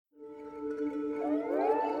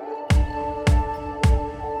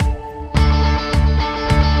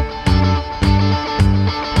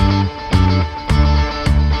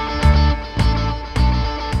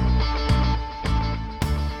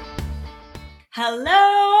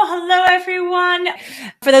Hello everyone.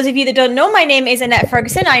 For those of you that don't know, my name is Annette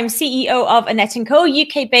Ferguson. I'm CEO of Annette & Co,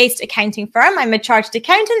 UK-based accounting firm. I'm a chartered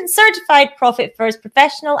accountant, certified profit first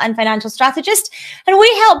professional and financial strategist, and we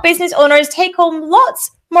help business owners take home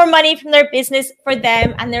lots more money from their business for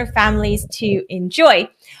them and their families to enjoy.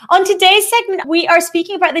 On today's segment, we are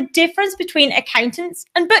speaking about the difference between accountants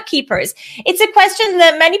and bookkeepers. It's a question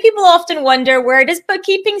that many people often wonder: where does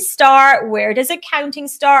bookkeeping start? Where does accounting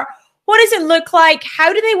start? What does it look like?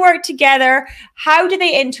 How do they work together? How do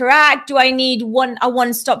they interact? Do I need a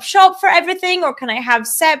one-stop shop for everything, or can I have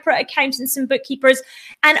separate accountants and bookkeepers,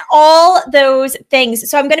 and all those things?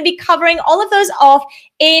 So I'm going to be covering all of those off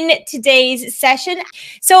in today's session.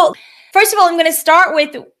 So first of all, I'm going to start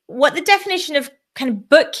with what the definition of kind of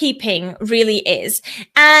bookkeeping really is.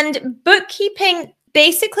 And bookkeeping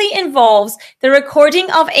basically involves the recording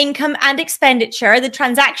of income and expenditure, the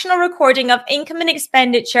transactional recording of income and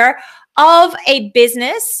expenditure of a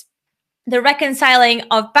business, the reconciling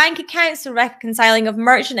of bank accounts, the reconciling of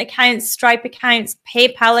merchant accounts, Stripe accounts,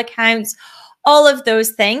 PayPal accounts, all of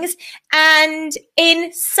those things. And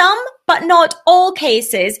in some, but not all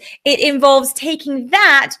cases, it involves taking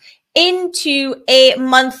that into a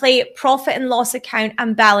monthly profit and loss account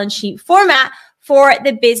and balance sheet format for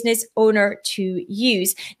the business owner to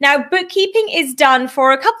use. Now, bookkeeping is done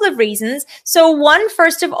for a couple of reasons. So one,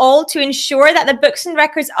 first of all, to ensure that the books and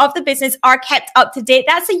records of the business are kept up to date.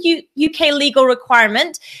 That's a UK legal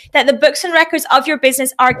requirement, that the books and records of your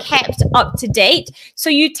business are kept up to date. So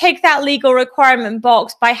you tick that legal requirement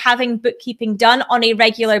box by having bookkeeping done on a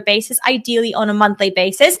regular basis, ideally on a monthly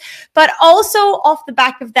basis. But also off the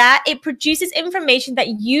back of that, it produces information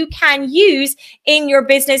that you can use in your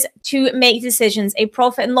business to make decisions. A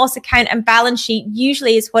profit and loss account and balance sheet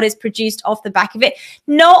usually is what is produced off the back of it.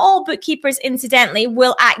 Not all bookkeepers, incidentally,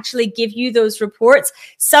 will actually give you those reports.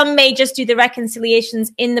 Some may just do the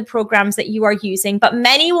reconciliations in the programs that you are using, but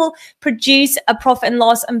many will produce a profit and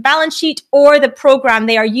loss and balance sheet, or the program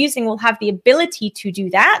they are using will have the ability to do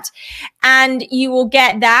that. And you will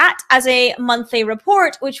get that as a monthly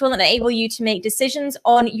report, which will enable you to make decisions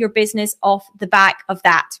on your business off the back of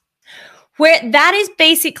that. Where that is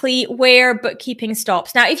basically where bookkeeping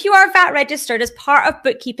stops. Now, if you are VAT registered as part of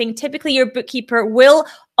bookkeeping, typically your bookkeeper will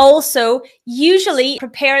also usually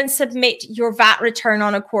prepare and submit your VAT return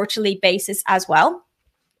on a quarterly basis as well.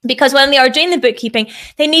 Because when they are doing the bookkeeping,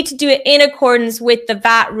 they need to do it in accordance with the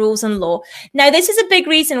VAT rules and law. Now, this is a big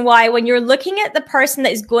reason why when you're looking at the person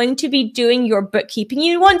that is going to be doing your bookkeeping,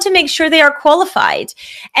 you want to make sure they are qualified.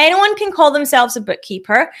 Anyone can call themselves a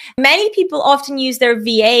bookkeeper. Many people often use their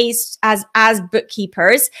VAs as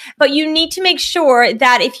bookkeepers, but you need to make sure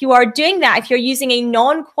that if you are doing that, if you're using a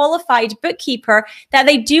non-qualified bookkeeper, that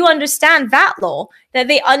they do understand VAT law, that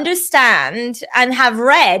they understand and have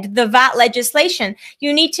read the VAT legislation.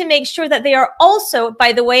 You need to make sure that they are also,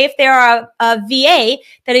 by the way, if they are a VA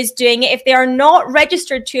that is doing it, if they are not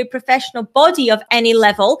registered to a professional body of any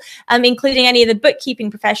level, including any of the bookkeeping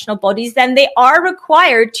professional bodies, then they are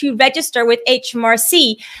required to register with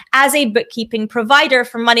HMRC as a bookkeeping provider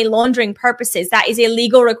for money laundering purposes. That is a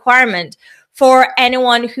legal requirement. For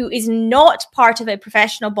anyone who is not part of a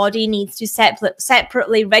professional body, needs to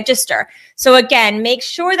separately register. So again, make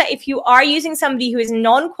sure that if you are using somebody who is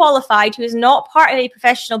non-qualified, who is not part of a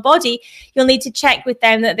professional body, you'll need to check with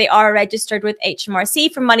them that they are registered with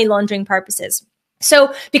HMRC for money laundering purposes.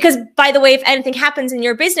 So, because by the way, if anything happens in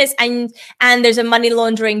your business and there's a money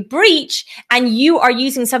laundering breach and you are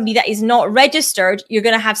using somebody that is not registered, you're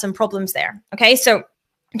going to have some problems there. Okay, so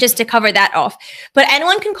just to cover that off. But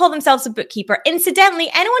anyone can call themselves a bookkeeper. Incidentally,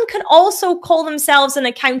 anyone can also call themselves an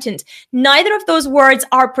accountant. Neither of those words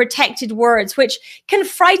are protected words, which can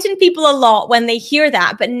frighten people a lot when they hear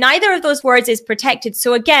that, but neither of those words is protected.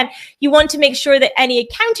 So again, you want to make sure that any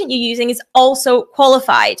accountant you're using is also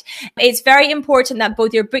qualified. It's very important that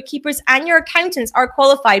both your bookkeepers and your accountants are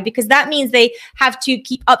qualified, because that means they have to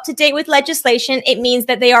keep up to date with legislation. It means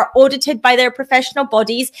that they are audited by their professional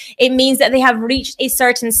bodies. It means that they have reached a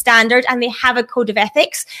certain standard and they have a code of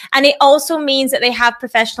ethics. And it also means that they have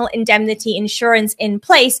professional indemnity insurance in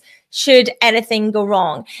place should anything go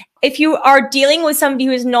wrong. If you are dealing with somebody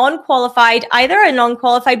who is non-qualified, either a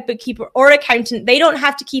non-qualified bookkeeper or accountant, they don't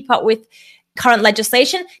have to keep up with current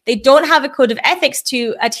legislation. They don't have a code of ethics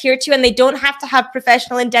to adhere to, and they don't have to have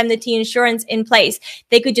professional indemnity insurance in place.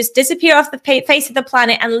 They could just disappear off the face of the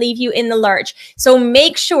planet and leave you in the lurch. So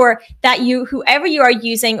make sure that whoever you are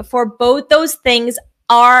using for both those things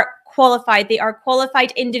are qualified. They are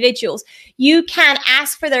qualified individuals. You can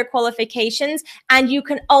ask for their qualifications, and you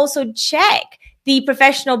can also check the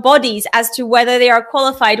professional bodies as to whether they are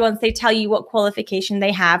qualified once they tell you what qualification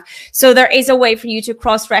they have. So there is a way for you to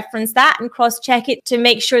cross-reference that and cross-check it to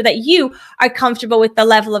make sure that you are comfortable with the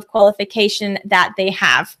level of qualification that they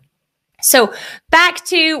have. So back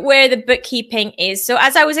to where the bookkeeping is. So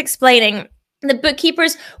as I was explaining, the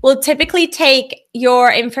bookkeepers will typically take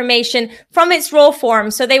your information from its raw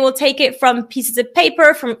form. So they will take it from pieces of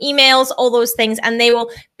paper, from emails, all those things, and they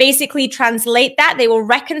will basically translate that. They will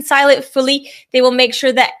reconcile it fully. They will make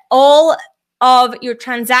sure that all of your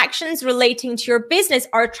transactions relating to your business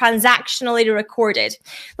are transactionally recorded.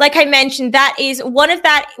 Like I mentioned, that is one of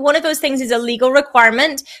those things is a legal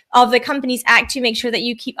requirement of the Companies Act to make sure that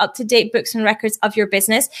you keep up-to-date books and records of your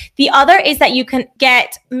business. The other is that you can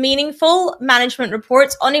get meaningful management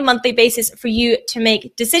reports on a monthly basis for you to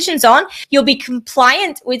make decisions on. You'll be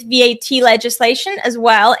compliant with VAT legislation as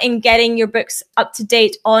well in getting your books up to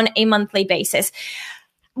date on a monthly basis.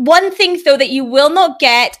 One thing though that you will not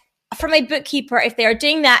get from a bookkeeper, if they are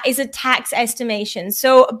doing that, is a tax estimation.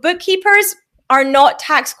 So bookkeepers are not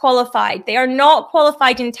tax qualified. They are not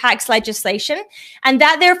qualified in tax legislation. And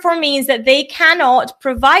that therefore means that they cannot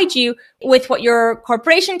provide you with what your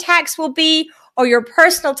corporation tax will be, or your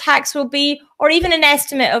personal tax will be, or even an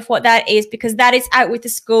estimate of what that is, because that is out with the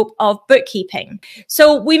scope of bookkeeping.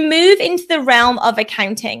 So we move into the realm of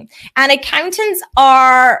accounting, and accountants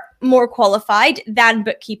are more qualified than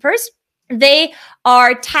bookkeepers. They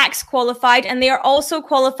are tax qualified, and they are also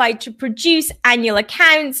qualified to produce annual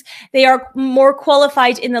accounts. They are more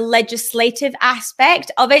qualified in the legislative aspect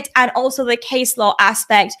of it and also the case law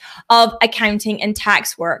aspect of accounting and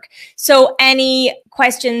tax work. So any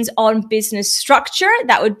questions on business structure,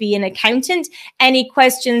 that would be an accountant. Any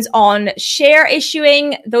questions on share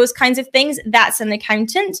issuing, those kinds of things, that's an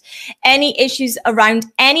accountant. Any issues around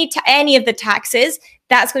any of the taxes,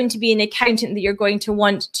 that's going to be an accountant that you're going to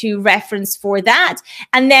want to reference for that.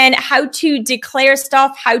 And then how to declare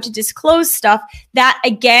stuff, how to disclose stuff, that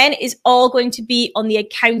again is all going to be on the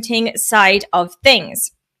accounting side of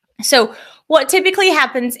things. So what typically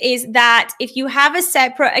happens is that if you have a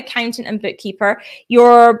separate accountant and bookkeeper,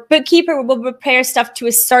 your bookkeeper will prepare stuff to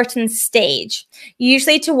a certain stage,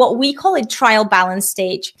 usually to what we call a trial balance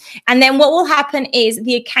stage. And then what will happen is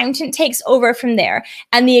the accountant takes over from there,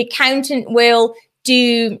 and the accountant will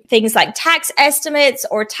do things like tax estimates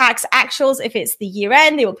or tax actuals. If it's the year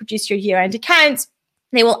end, they will produce your year end accounts.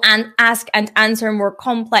 They will ask and answer more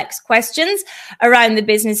complex questions around the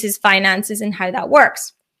business's finances and how that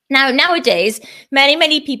works. Now, nowadays,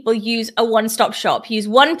 many people use a one-stop shop, use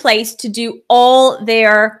one place to do all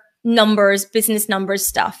their numbers, business numbers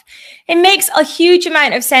stuff. It makes a huge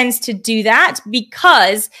amount of sense to do that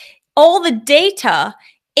because all the data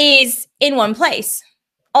is in one place.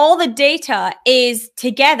 All the data is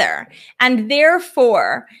together, and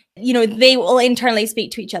therefore, they will internally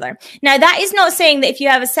speak to each other. Now, that is not saying that if you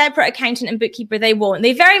have a separate accountant and bookkeeper, they won't.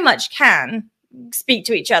 They very much can speak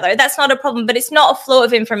to each other. That's not a problem, but it's not a flow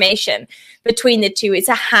of information between the two. It's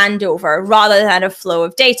a handover rather than a flow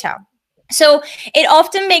of data. So it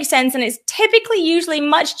often makes sense, and it's typically usually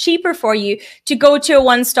much cheaper for you to go to a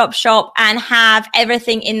one-stop shop and have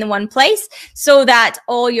everything in the one place so that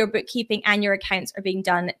all your bookkeeping and your accounts are being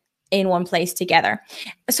done in one place together.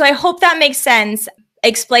 So I hope that makes sense,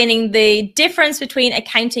 explaining the difference between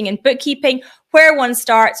accounting and bookkeeping, where one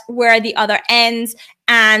starts, where the other ends,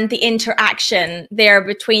 and the interaction there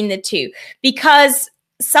between the two. Because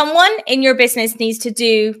someone in your business needs to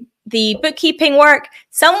do the bookkeeping work,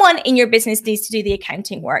 someone in your business needs to do the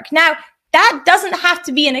accounting work. Now, that doesn't have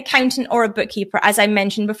to be an accountant or a bookkeeper, as I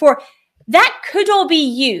mentioned before. That could all be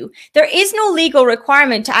you. There is no legal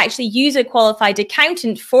requirement to actually use a qualified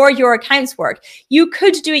accountant for your accounts work. You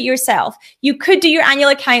could do it yourself. You could do your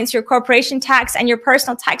annual accounts, your corporation tax, and your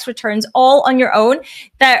personal tax returns all on your own.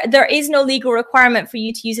 There is no legal requirement for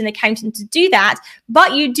you to use an accountant to do that.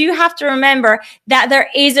 But you do have to remember that there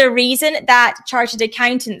is a reason that chartered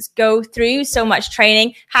accountants go through so much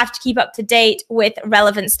training, have to keep up to date with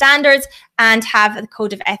relevant standards, and have a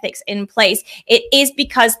code of ethics in place. It is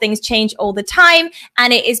because things change all the time,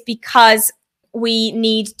 and it is because we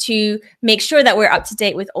need to make sure that we're up to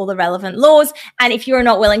date with all the relevant laws. And if you're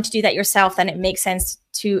not willing to do that yourself, then it makes sense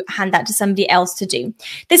to hand that to somebody else to do.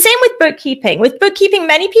 The same with bookkeeping. With bookkeeping,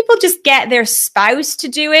 many people just get their spouse to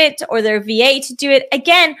do it or their VA to do it.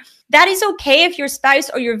 Again, That is okay if your spouse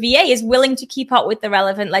or your VA is willing to keep up with the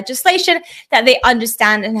relevant legislation, that they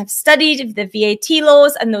understand and have studied the VAT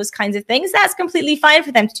laws and those kinds of things. That's completely fine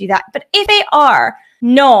for them to do that. But if they are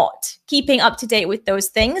not keeping up to date with those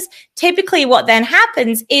things, typically what then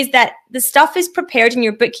happens is that the stuff is prepared in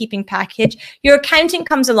your bookkeeping package. Your accountant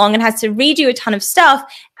comes along and has to redo a ton of stuff,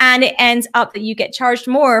 and it ends up that you get charged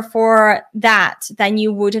more for that than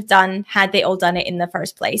you would have done had they all done it in the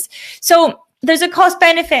first place. So there's a cost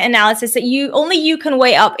benefit analysis that you can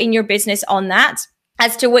weigh up in your business on that,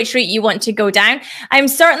 as to which route you want to go down. I'm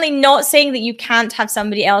certainly not saying that you can't have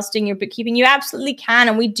somebody else doing your bookkeeping. You absolutely can.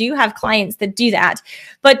 And we do have clients that do that.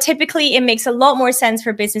 But typically it makes a lot more sense for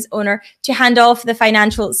a business owner to hand off the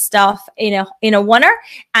financial stuff in a oneer,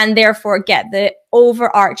 and therefore get the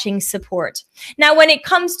overarching support. Now, when it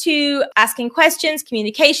comes to asking questions,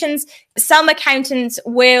 communications, some accountants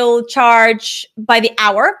will charge by the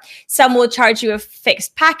hour. Some will charge you a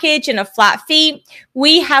fixed package and a flat fee.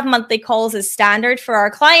 We have monthly calls as standard for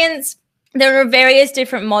our clients. There are various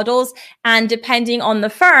different models, and depending on the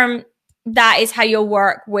firm, that is how you'll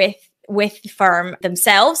work with the firm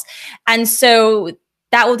themselves. And so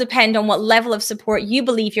that will depend on what level of support you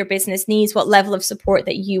believe your business needs, what level of support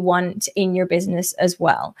that you want in your business as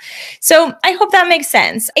well. So I hope that makes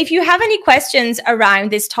sense. If you have any questions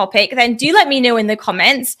around this topic, then do let me know in the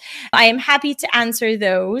comments. I am happy to answer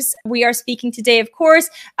those. We are speaking today, of course,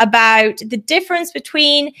 about the difference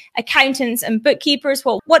between accountants and bookkeepers,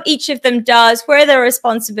 what each of them does, where their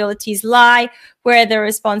responsibilities lie, where their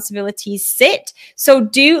responsibilities sit. So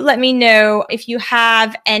do let me know if you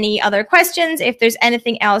have any other questions, if there's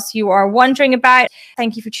anything else you are wondering about.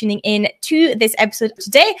 Thank you for tuning in to this episode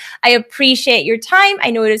today. I appreciate your time. I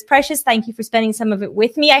know it is precious. Thank you for spending some of it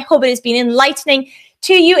with me. I hope it has been enlightening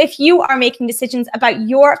to you if you are making decisions about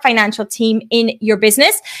your financial team in your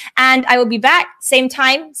business. And I will be back same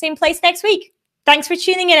time, same place next week. Thanks for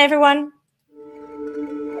tuning in, everyone.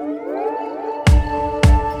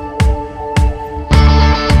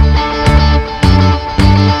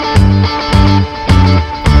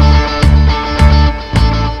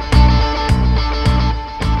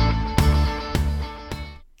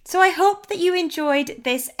 So I hope that you enjoyed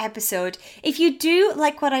this episode. If you do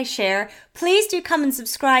like what I share, please do come and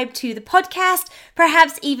subscribe to the podcast,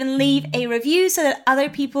 perhaps even leave a review so that other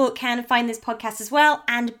people can find this podcast as well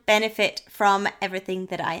and benefit from everything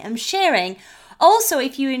that I am sharing. Also,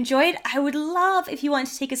 if you enjoyed, I would love if you want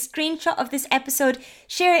to take a screenshot of this episode,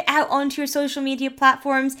 share it out onto your social media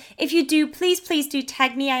platforms. If you do, please do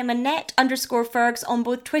tag me. I'm Annette_Fergs on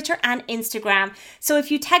both Twitter and Instagram. So if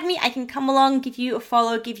you tag me, I can come along, give you a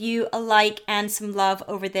follow, give you a like and some love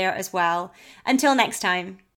over there as well. Until next time.